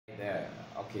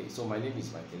Okay, so my name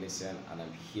is Michael and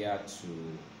I'm here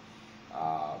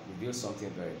to reveal something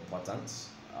very important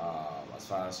as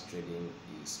far as trading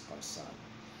is concerned.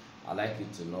 I'd like you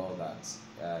to know that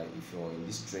if you're in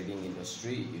this trading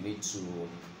industry, you need to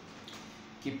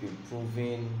keep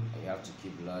improving, and you have to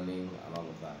keep learning and all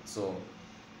of that. So,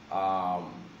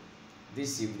 um,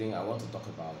 this evening I want to talk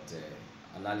about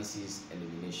analysis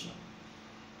elimination,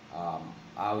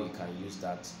 how you can use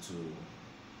that to,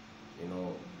 you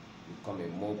know, become a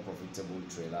more profitable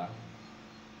trader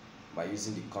by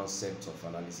using the concept of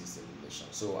analysis elimination.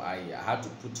 So I had to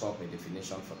put up a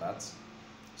definition for that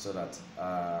so that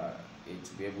it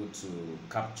will be able to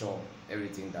capture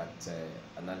everything that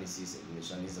analysis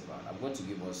elimination is about. I'm going to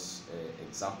give us an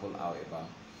example, however,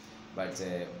 but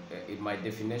in my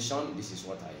definition, this is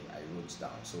what I wrote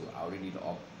down. So I'll read it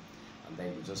up and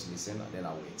then you just listen and then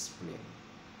I will explain.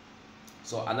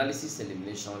 So analysis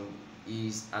elimination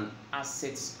is an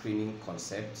asset screening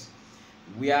concept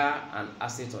where an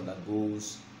asset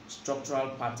undergoes structural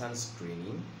pattern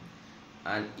screening,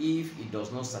 and if it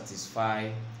does not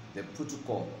satisfy the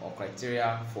protocol or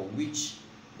criteria for which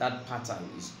that pattern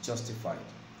is justified,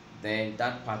 then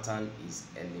that pattern is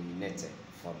eliminated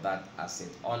for that asset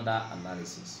under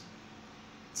analysis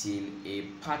till a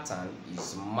pattern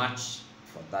is matched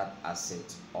for that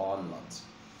asset or not.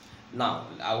 Now,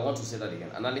 I want to say that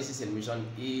again. Analysis elimination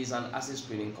is an asset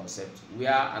screening concept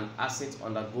where an asset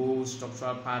undergoes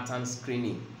structural pattern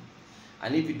screening,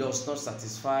 and if it does not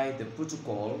satisfy the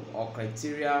protocol or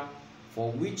criteria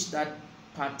for which that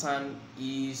pattern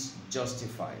is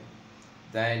justified,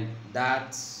 then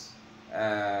that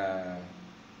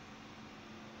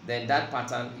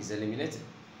pattern is eliminated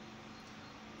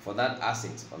for that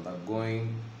asset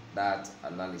undergoing that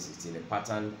analysis till a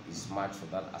pattern is matched for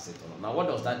that asset or not. Now, what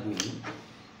does that mean?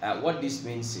 What this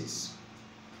means is,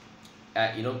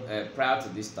 prior to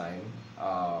this time,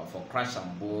 for crash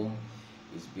and boom,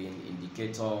 it's been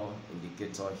indicator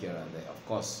here and there. Of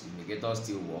course, indicator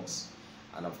still works,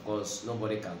 and of course,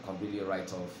 nobody can completely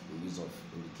write off the use of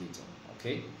indicator.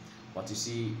 Okay, but you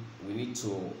see, we need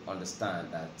to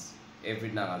understand that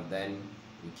every now and then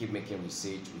we keep making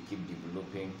research, we keep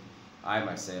developing. I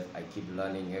myself, I keep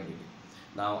learning every day.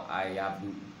 Now, I have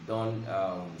done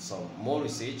some more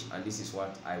research, and this is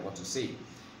what I want to say.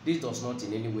 This does not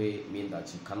in any way mean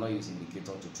that you cannot use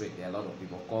indicator to trade. There are a lot of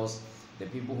people. Of course, the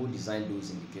people who designed those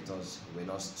indicators were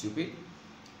not stupid.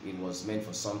 It was meant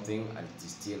for something, and it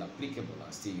is still applicable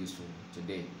and still useful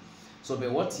today. So,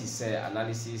 but what is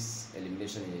analysis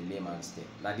elimination in a layman's term?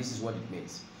 Now, this is what it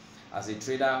means. As a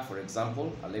trader, for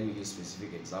example, and let me use a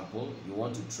specific example. You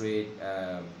want to trade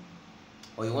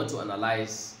or you want to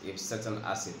analyze a certain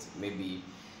asset, maybe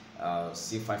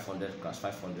C500, crash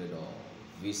 500, or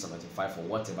V75, or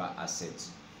whatever asset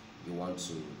you want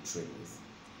to trade with.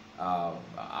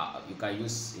 You can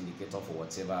use indicator for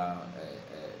whatever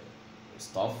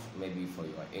stuff, maybe for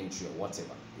your entry or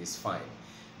whatever. It's fine.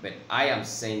 But I am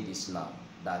saying this now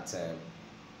that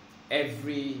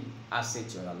every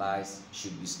asset you analyze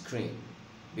should be screened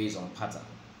based on pattern.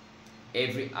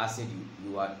 Every asset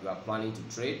you are planning to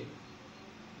trade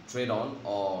on,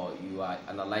 or you are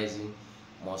analyzing,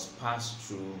 must pass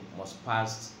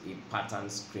a pattern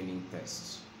screening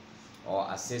test or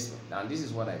assessment. And this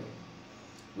is what I mean.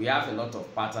 We have a lot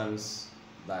of patterns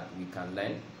that we can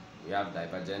learn. We have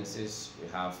divergences, we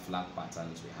have flag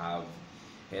patterns, we have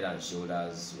head and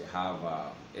shoulders, we have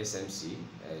SMC,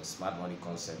 smart money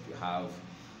concept, we have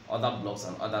other blocks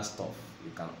and other stuff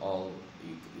you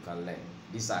can learn.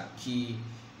 These are key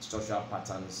structural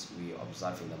patterns we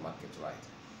observe in the market, right?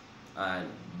 And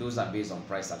those are based on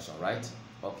price action, right?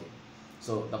 Okay,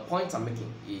 so the point I'm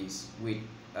making is with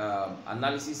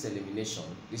analysis elimination,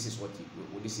 this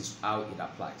is how it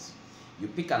applies. You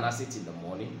pick an asset in the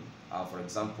morning, for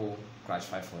example, crash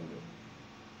 500,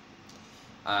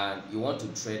 and you want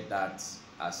to trade that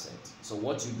asset. So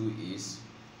what you do is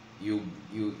you've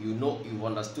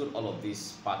understood all of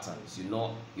these patterns. You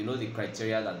know the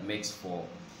criteria that makes for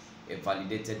a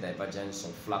validated divergence or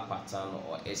flag pattern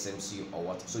or SMC or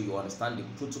what. So you understand the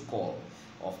protocol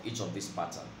of each of these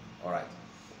patterns. All right.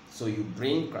 So you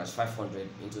bring crash 500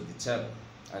 into the table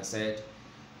and said,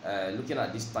 looking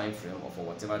at this time frame, or for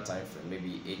whatever time frame,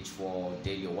 maybe H4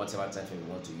 daily or whatever time frame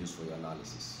you want to use for your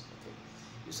analysis. Okay.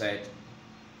 You said,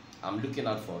 I'm looking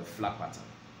out for a flag pattern.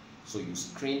 So you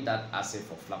screen that asset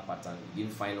for flag pattern. You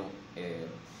didn't find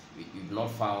you've not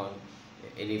found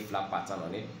any flag pattern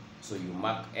on it. So you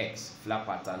mark X, flag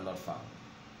pattern not found.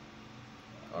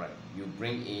 All right. You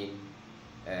bring in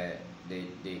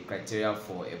the criteria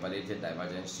for a validated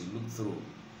divergence. You look through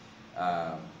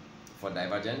for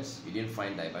divergence. You didn't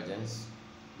find divergence.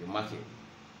 You mark it.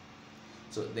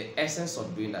 So the essence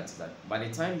of doing that is that by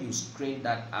the time you screen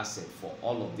that asset for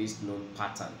all of these known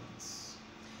patterns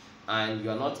and you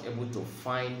are not able to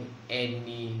find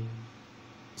any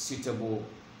suitable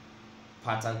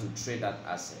pattern to trade that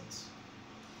asset,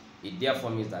 it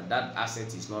therefore means that that asset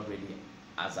is not ready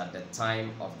as at the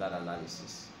time of that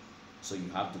analysis. So you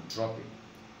have to drop it,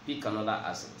 pick another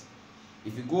asset.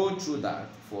 If you go through that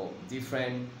for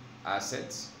different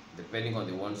assets, depending on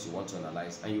the ones you want to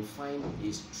analyze, and you find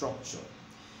a structure,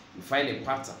 you find a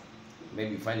pattern,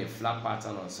 maybe you find a flat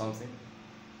pattern on something,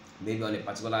 maybe on a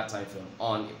particular time frame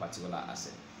on a particular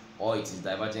asset, or it is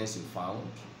divergence you found.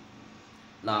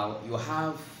 Now you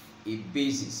have a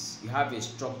basis, you have a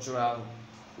structural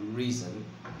reason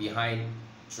behind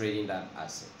trading that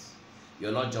asset.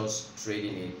 You're not just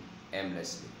trading it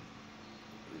aimlessly.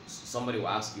 Somebody will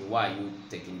ask you, why are you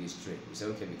taking this trade? You say,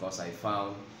 okay, because I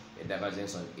found a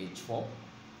divergence on H4,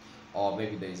 or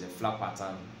maybe there is a flat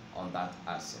pattern on that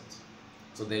asset.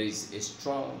 So there is a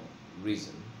strong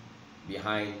reason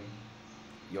behind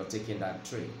your taking that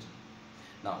trade.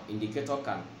 Now, indicator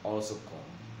can also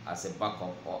come as a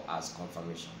backup or as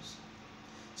confirmations.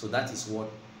 So that is what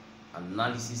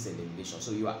analysis elimination.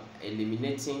 So you are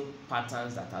eliminating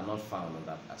patterns that are not found on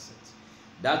that asset.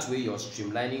 That way you're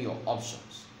streamlining your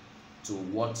options to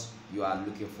what you are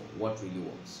looking for, what really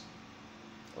works.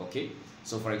 Okay,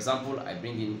 so for example, I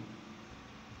bring in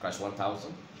crash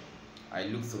 1000. I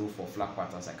look through for flat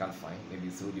patterns I can't find, maybe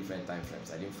through different time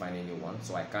frames. I didn't find any one,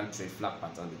 so I can't trade flat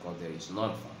pattern because there is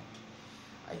none found.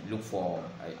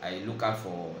 I look out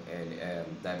for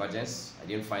divergence. I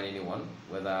didn't find anyone,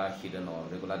 whether hidden or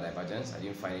regular divergence. I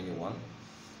didn't find anyone.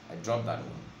 I dropped that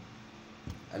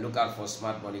one. I look out for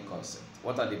smart money concept.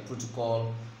 What are the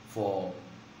protocol for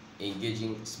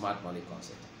engaging smart money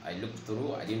concept? I looked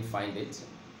through, I didn't find it.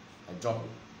 I dropped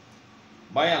it.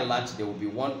 By and large, there will be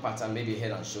one pattern, maybe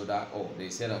head and shoulder. Oh, there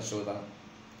is head and shoulder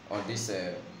on this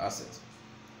asset.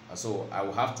 And so I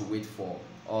will have to wait for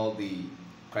all the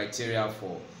criteria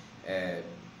for a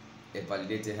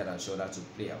validated head and shoulder to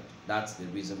play out. That's the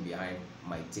reason behind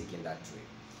my taking that trade.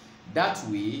 That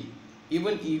way,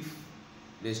 even if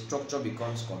the structure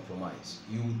becomes compromised,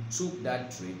 you took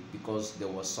that trade because there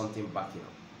was something backing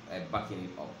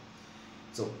it up.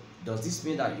 So does this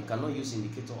mean that you cannot use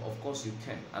indicator? Of course you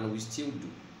can, and we still do.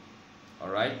 All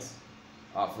right.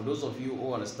 For those of you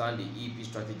who understand the EEP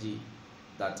strategy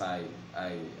that I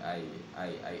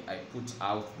put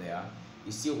out there,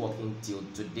 it's still working till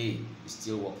today. It's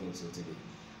still working till today.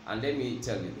 And let me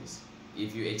tell you this: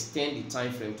 if you extend the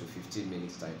time frame to 15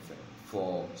 minutes time frame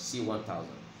for C1000,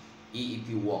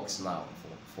 EEP works now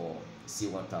for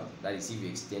C1000. That is, if you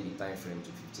extend the time frame to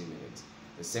 15 minutes.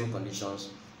 The same conditions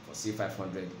for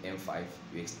C500 M5,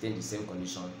 you extend the same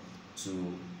condition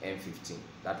to M15.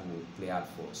 That will play out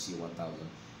for C1000.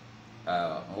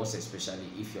 Most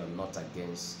especially if you're not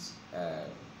against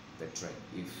the trend.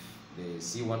 If the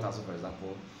C1000, for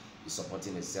example, is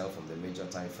supporting a sell from the major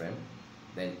time frame,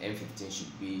 then M15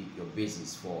 should be your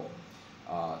basis for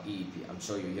EEP. I'm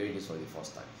sure you're hearing this for the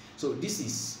first time. So this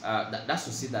is that's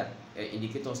to say that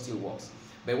indicator still works.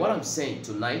 But what I'm saying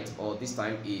tonight or this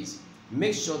time is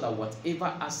make sure that whatever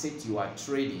asset you are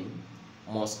trading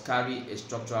must carry a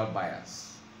structural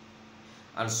bias,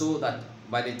 and so that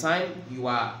by the time you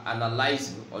are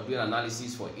analyzing or doing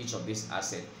analysis for each of these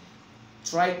assets,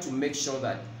 try to make sure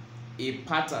that a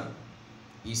pattern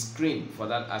is screened for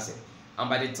that asset, and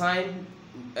by the time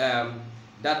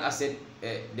that asset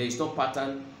there is no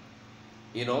pattern,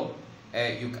 you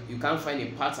can't find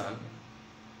a pattern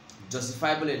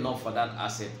justifiable enough for that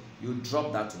asset, you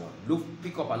drop that one.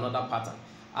 Pick up another pattern.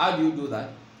 How do you do that?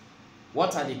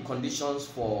 What are the conditions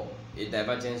for a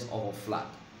divergence of a flag?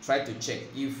 Try to check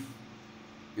if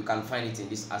you can find it in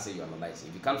this asset you analyze.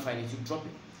 If you can't find it, you drop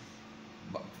it.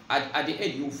 But at the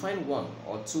end, you find one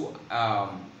or two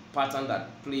pattern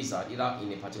that plays out either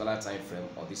in a particular time frame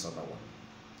or this other one.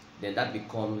 Then that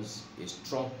becomes a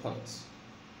strong point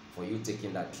for you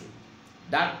taking that trade.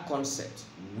 That concept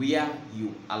where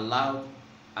you allow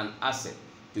an asset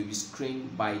to be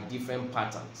screened by different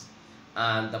patterns,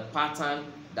 and the pattern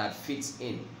that fits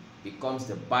in becomes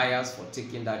the bias for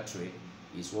taking that trade,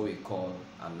 is what we call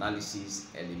analysis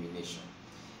elimination.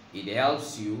 It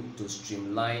helps you to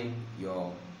streamline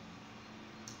your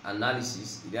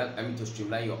analysis, to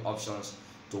streamline your options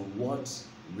to what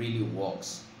really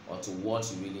works or to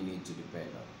what you really need to depend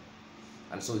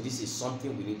on. And so this is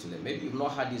something we need to learn. Maybe you've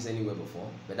not had this anywhere before,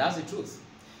 but that's the truth.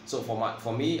 So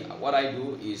for me, what I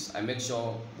do is I make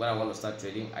sure when I want to start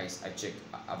trading, I check,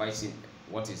 have I seen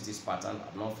what is this pattern?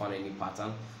 I've not found any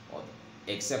pattern, or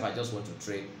except I just want to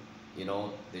trade,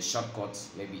 the shortcuts,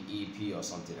 maybe EEP or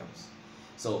something else.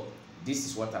 So this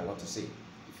is what I want to say.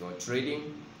 If you're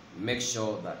trading, make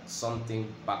sure that something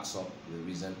backs up the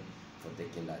reason for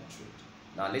taking that trade.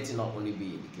 Now, let it not only be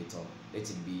indicator, let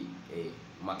it be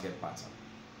a market pattern.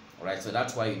 All right, so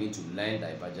that's why you need to learn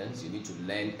divergence. You need to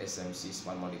learn SMC,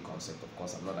 smart money concept. Of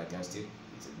course, I'm not against it.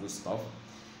 It's a good stuff.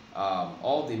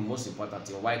 All the most important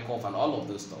thing, Wyckoff and all of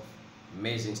those stuff,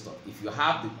 amazing stuff. If you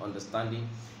have the understanding,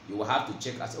 you will have to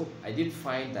check as, oh, I didn't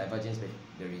find divergence, but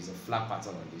there is a flat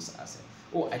pattern on this asset.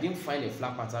 Oh, I didn't find a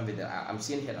flat pattern, but I'm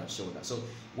seeing head and shoulder. So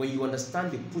when you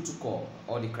understand the protocol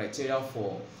or the criteria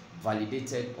for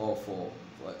validated or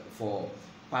for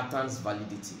patterns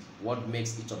validity, what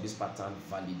makes each of these patterns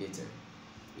validated,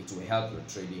 it will help your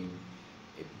trading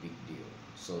a big deal.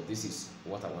 So this is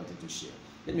what I wanted to share.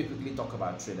 Let me quickly talk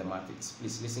about tradematics.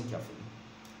 Please listen carefully.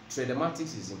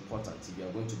 Tradematics is important if you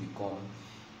are going to become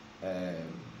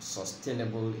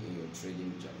sustainable in your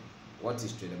trading journey. What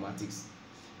is tradematics?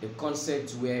 The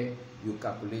concept where you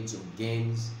calculate your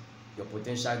gains, your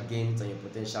potential gains and your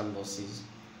potential losses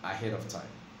ahead of time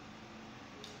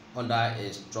under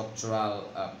a structural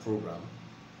program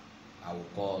I will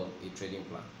call a trading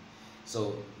plan.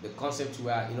 So the concept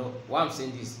where, why I'm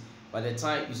saying this, by the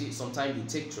time, you see, sometimes you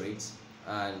take trades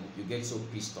and you get so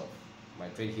pissed off, my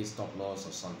trade hits stop loss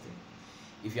or something.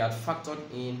 If you had factored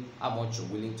in how much you're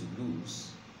willing to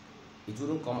lose, it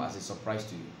wouldn't come as a surprise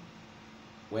to you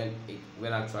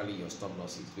when actually your stop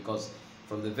loss is, because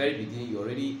from the very beginning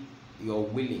you're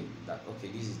willing that, okay,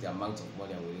 this is the amount of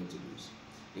money I'm willing to lose.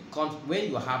 It comes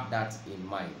when you have that in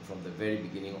mind from the very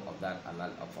beginning of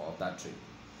that trade.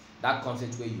 That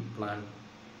concept where you plan,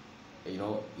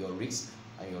 your risk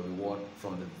and your reward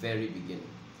from the very beginning,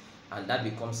 and that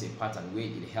becomes a pattern where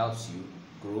it helps you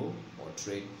grow or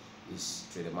trade, is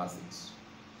tradematics.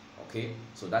 Okay,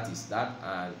 so that is that.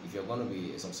 And if you're going to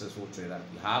be a successful trader,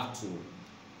 you have to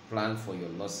plan for your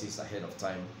losses ahead of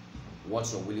time, what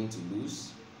you're willing to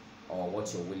lose or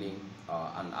what you're willing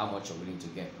and how much you're willing to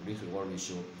get. Risk reward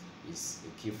ratio is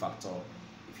a key factor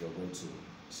if you're going to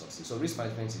succeed. So risk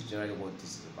management is generally what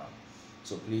this is about.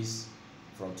 So please,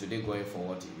 from today going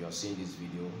forward, if you're seeing this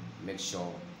video, make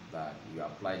sure that you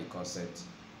apply the concept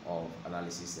of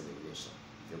analysis elimination.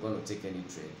 If you're going to take any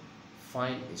trade,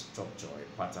 find a structure,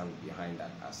 a pattern behind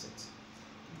that asset.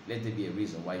 Let there be a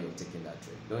reason why you're taking that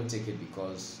trade. Don't take it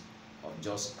because of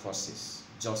just crosses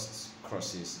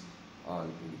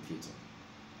on indicator.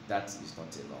 That is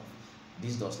not enough.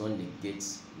 This does not negate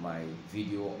my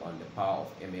video on the power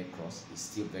of MA cross. It's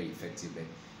still very effective,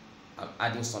 but I'm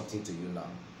adding something to you now.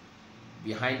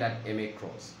 Behind that MA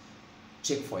cross,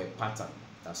 check for a pattern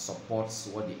that supports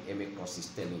what the MA cross is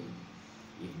telling you.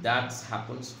 If that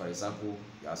happens, for example,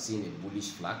 you are seeing a bullish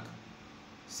flag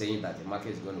saying that the market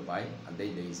is going to buy, and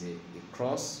then there is a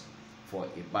cross for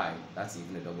a buy, that's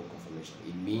even a double confirmation.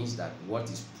 It means that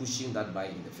what is pushing that buy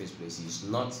in the first place is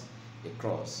not the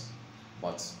cross,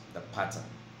 but the pattern,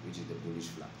 which is the bullish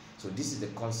flag. So this is the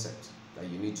concept that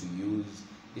you need to use.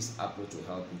 This approach will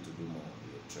help you to do more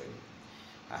in your trading.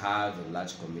 I have a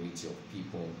large community of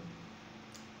people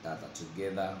that are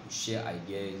together, who share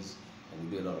ideas,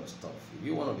 and we do a lot of stuff. If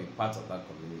you want to be part of that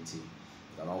community,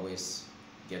 you can always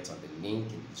get on the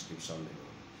link in the description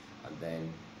below, and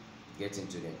then get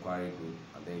into the inquiry group,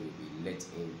 and then you'll be let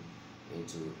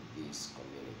into this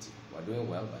community. We're doing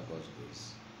well by God's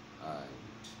grace, and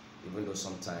even though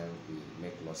sometimes we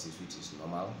make losses, which is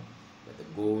normal, but the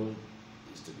goal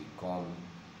is to become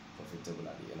profitable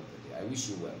at the end of the day. I wish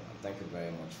you well, and thank you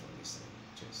very much for listening.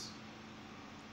 Cheers.